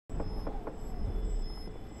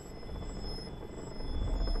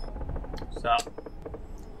Stop.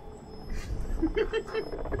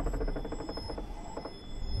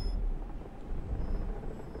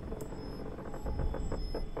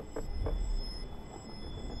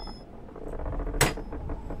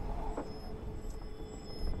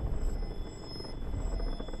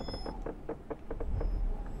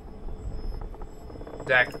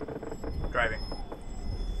 Zach, driving.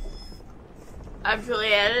 I'm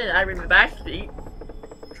Juliet and I'm in the back seat.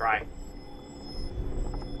 Try.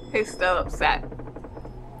 He's still upset.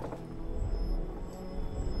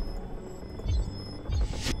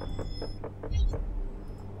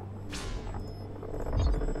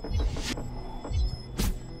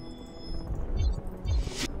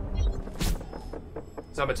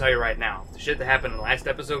 So I'm gonna tell you right now, if the shit that happened in the last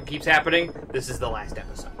episode keeps happening, this is the last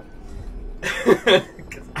episode.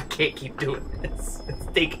 Because I can't keep doing this. It's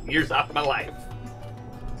taking years off my life.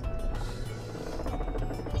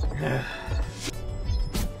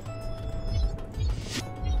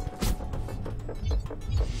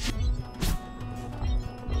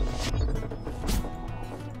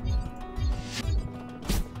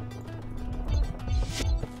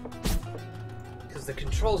 Because the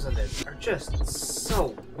controls in this are just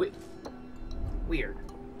so weird.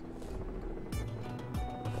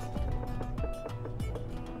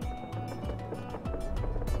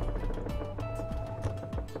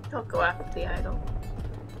 Don't go after the idol.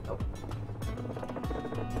 Oh.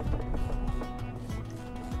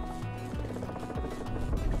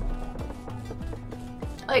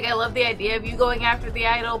 Like, I love the idea of you going after the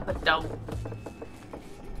idol, but don't.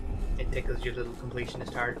 It tickles your little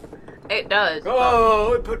completionist heart. It does.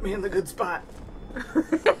 Oh, it put me in the good spot.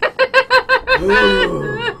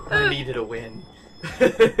 Ooh, I needed a win.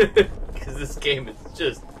 Because this game is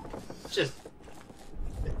just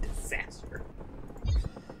a disaster.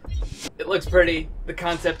 It looks pretty. The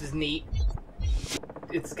concept is neat.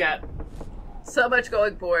 It's got So much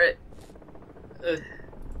going for it.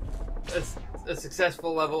 a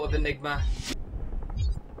successful level of enigma.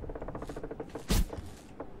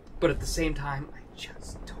 But at the same time, I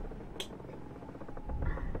just don't care.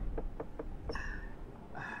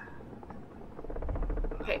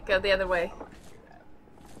 Okay, go the other way.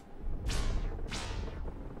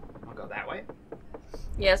 I'll go that way.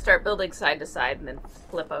 Yeah, start building side to side and then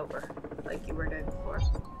flip over, like you were doing before.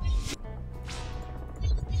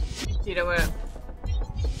 Do you know what?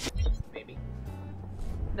 Maybe.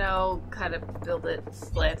 No, kind of build it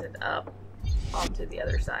slanted up onto the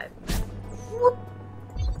other side. Whoop.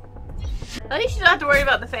 At least you don't have to worry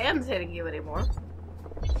about the fans hitting you anymore.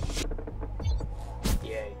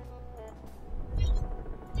 Yay.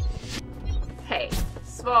 Hey,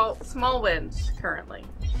 small wins currently.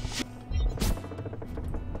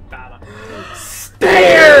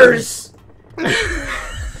 Stairs!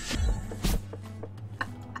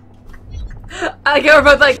 I think we're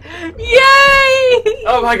both like, yay!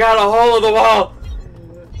 Oh my god, a hole in the wall!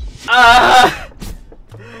 Oh.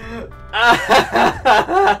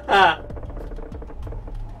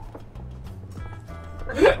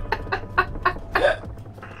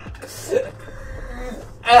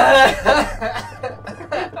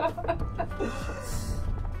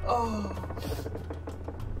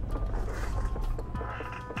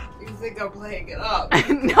 You think I'm playing it up?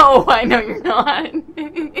 No, I know you're not.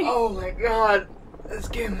 Oh my god, this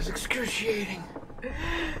game is excruciating.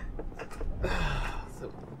 The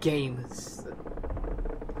game is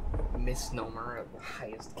a misnomer of the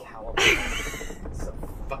highest caliber. It's a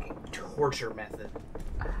fucking torture method.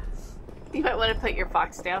 You might want to put your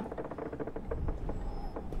fox down.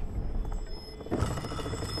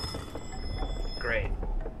 Great.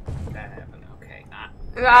 That happened. Okay, not.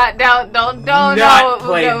 Don't Not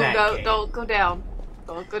playing that game. Don't go down.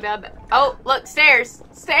 Don't go down. Oh, look, stairs.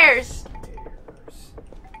 Stairs. Stairs.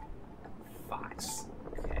 Fox.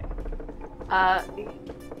 Okay.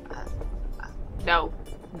 No.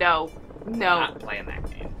 No. No. Not playing that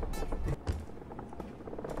game.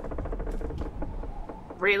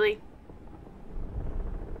 Really?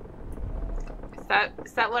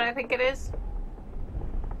 Is that what I think it is?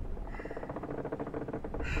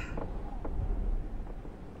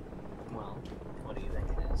 Well, what do you think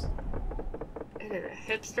it is? It is a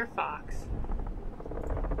hipster fox.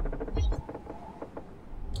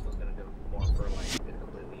 I was gonna go more for like a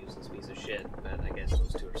completely useless piece of shit, but I guess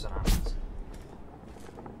those two are synonymous.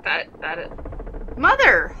 That is.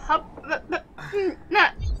 Mother!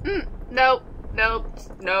 Nope.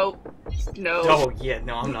 No. Oh yeah,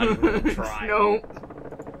 no, I'm not even gonna try. No.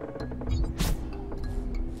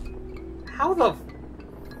 How the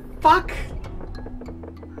fuck?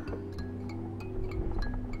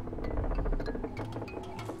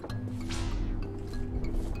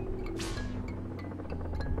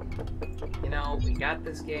 got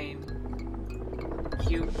this game.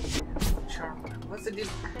 Cute. Charming. What's it do?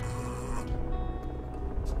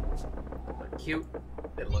 Look cute.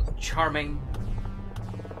 They look charming.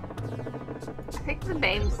 I think the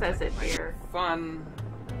name says it here. Fun.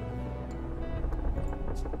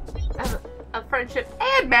 Of friendship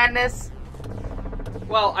and madness.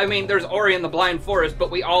 Well, I mean, there's Ori and the Blind Forest,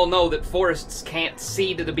 but we all know that forests can't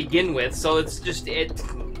see to begin with, so it's just it.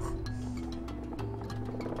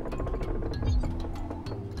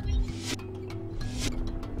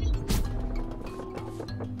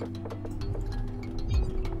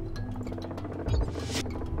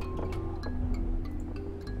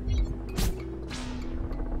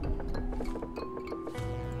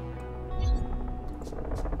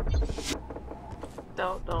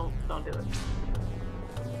 Don't do it.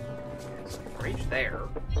 So I can reach there.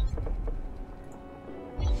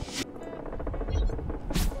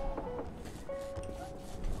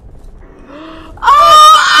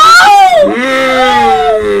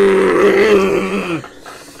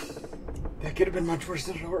 That could have been much worse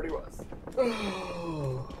than it already was.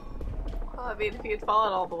 Well, I mean, if you had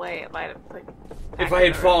fallen all the way, it might have, like... If I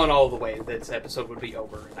had fallen all the way, this episode would be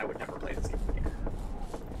over, and I would never play this game again.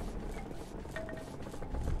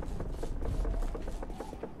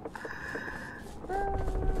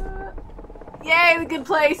 Yay, the good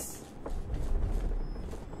place!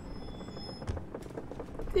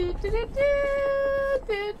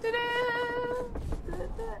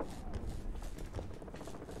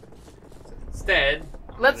 Instead,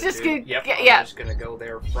 let's just I'm just gonna go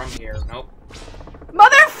there from here. Nope.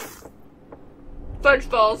 Mother Bunch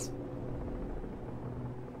balls.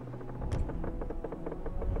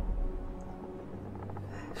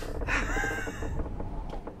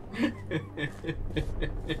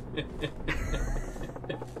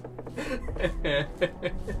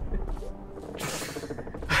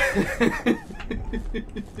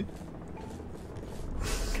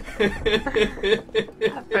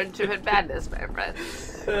 Friendship and madness, my friends.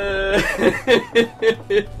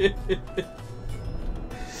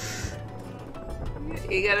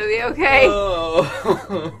 You gonna be okay? Oh.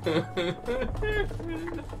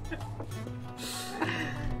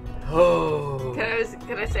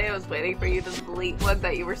 Can I say I was waiting for you to delete one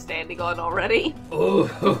that you were standing on already? Oh.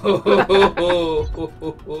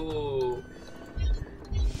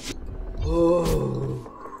 Oh.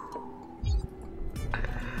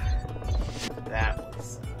 That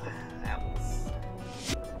was.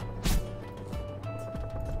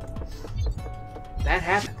 That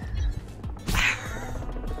happened.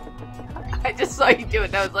 I just saw you do it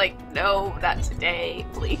and I was like, no, not today.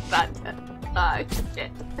 Please, not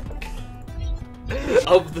shit.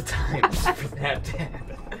 Of the times for that to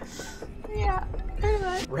happen. Yeah, pretty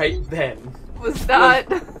much. Right then. Was not.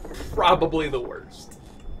 Probably the worst.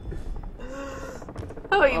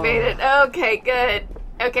 Oh, you made it. Okay, good.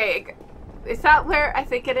 Okay, is that where I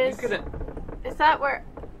think it is? Is that where?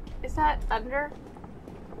 Is that under?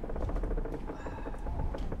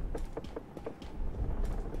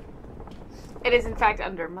 It is in fact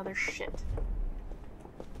under. Mother shit.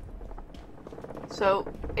 So,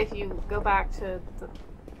 if you go back to the...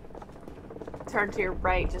 Turn to your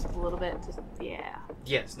right just a little bit, just... Yeah.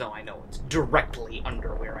 Yes, no, I know. It's directly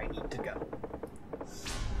under where I need to go.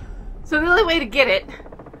 So the only way to get it...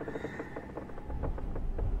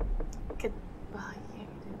 Could... Well, yeah, you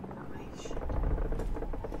didn't know my shit.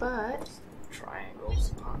 But...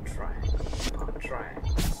 Triangles upon triangles upon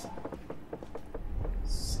triangles.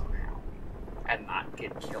 Somehow. And not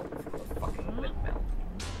get killed from the fucking windmill.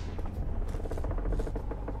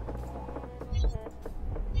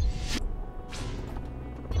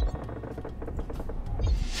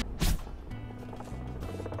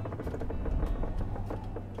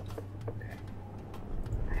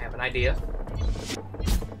 Idea.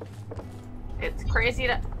 It's crazy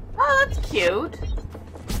to... Oh, that's cute.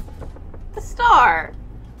 The star.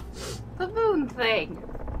 The moon thing.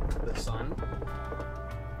 The sun?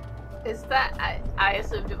 Is that... I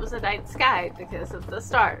assumed it was a night sky because of the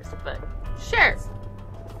stars, but sure.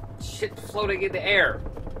 Shit floating in the air.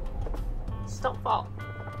 Just don't fall.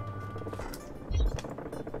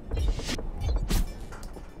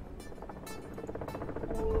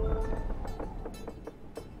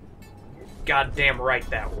 Goddamn right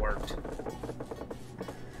that worked.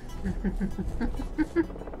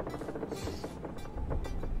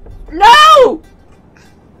 No!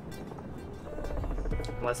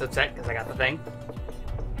 I'm less upset because I got the thing.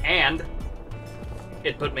 And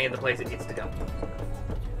it put me in the place it needs to go.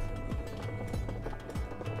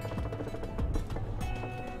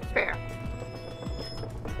 Fair.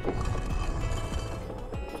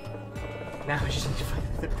 Now I just need to find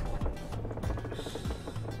another one.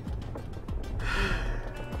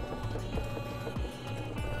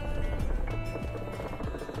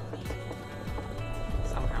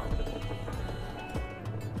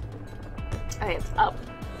 Okay, it's up.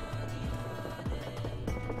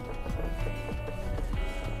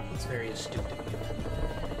 It's very astute of you.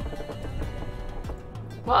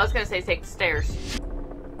 Well, I was gonna say take the stairs.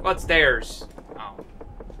 What stairs? Oh.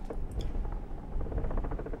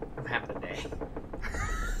 I'm having a day.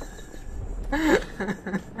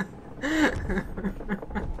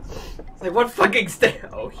 It's like, what fucking stair?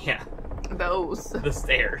 Oh, yeah. Those. The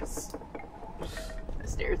stairs. The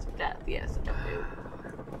stairs of death, yes. I do.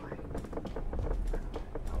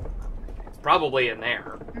 It's probably in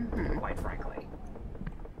there, Mm-hmm. quite frankly.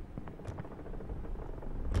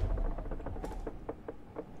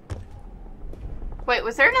 Wait,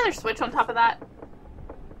 was there another switch on top of that?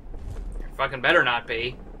 Fucking better not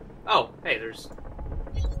be. Oh, hey, there's...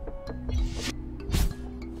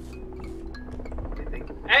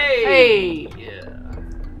 Hey! Hey! Yeah.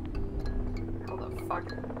 How the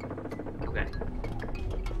fuck? Okay.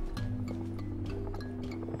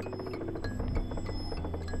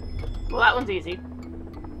 Well, that one's easy.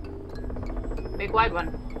 Big wide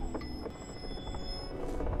one.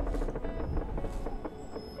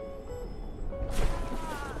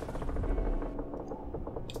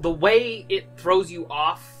 The way it throws you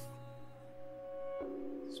off...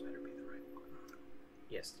 This better be the right one.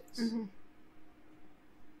 Yes, it is. Mm-hmm.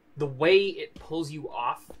 The way it pulls you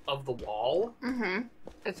off of the wall Mm-hmm.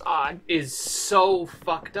 It's odd. is so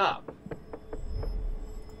fucked up.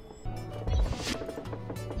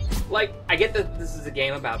 Like, I get that this is a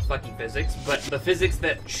game about fucking physics, but the physics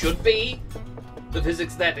that should be, the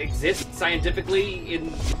physics that exist scientifically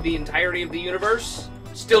in the entirety of the universe,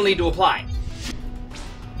 still need to apply.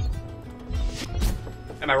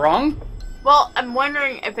 Am I wrong? Well, I'm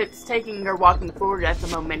wondering if it's taking or walking forward as a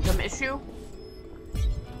momentum issue.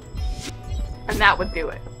 And that would do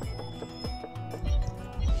it.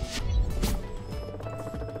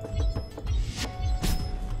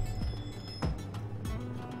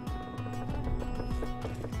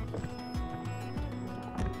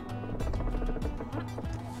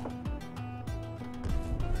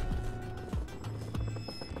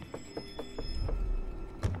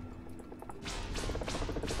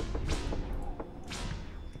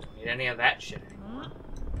 Don't need any of that shit anymore.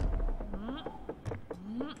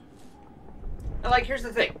 And, like, here's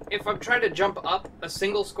the thing. If I'm trying to jump up a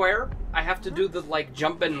single square, I have to do the, like,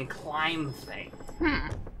 jump and climb thing.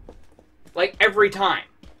 Like, every time.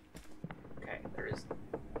 Okay, there is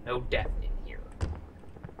no death in here.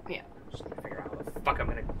 Yeah. Just need to figure out how the fuck I'm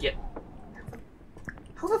gonna get...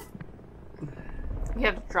 How the... You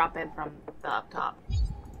have to drop in from the up top.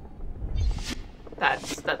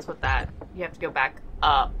 That's what that... You have to go back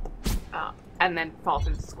up, and then fall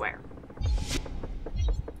through the square.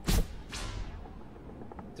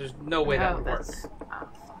 There's no way that would work. that's... Oh,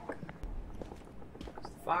 fuck. The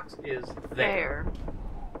fox is there. There.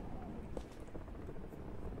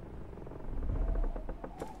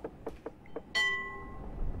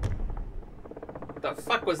 What the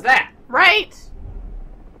fuck was that? Right!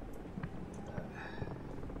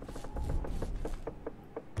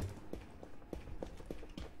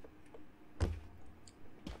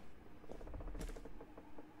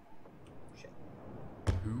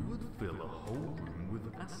 Who would fill a whole room with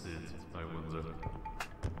acid, I wonder?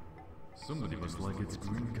 Somebody must like its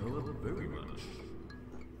green color very much.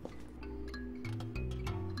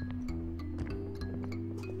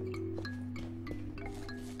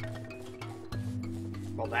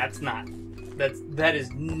 Well, that's not... That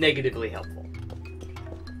is negatively helpful.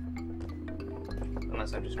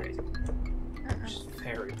 Unless I'm just crazy. Which is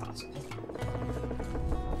very possible.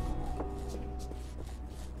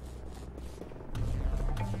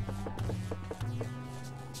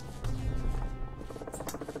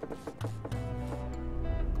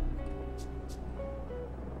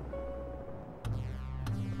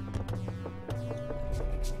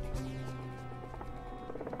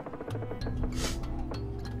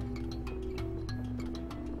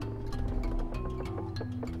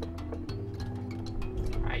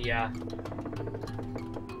 Yeah.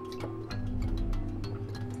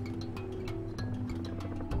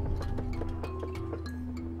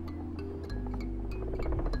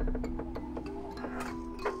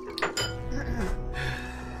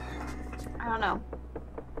 I don't know.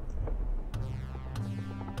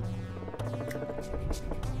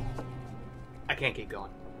 I can't keep going.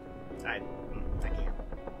 I can't.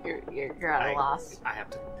 You're at a loss. I have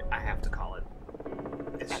to call it.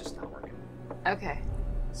 It's just not working. Okay.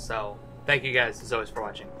 So, thank you guys as always for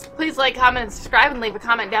watching. Please like, comment, and subscribe, and leave a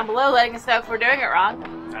comment down below letting us know if we're doing it wrong.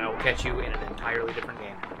 And I will catch you in an entirely different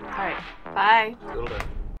game. Alright. Bye. Toodaloo.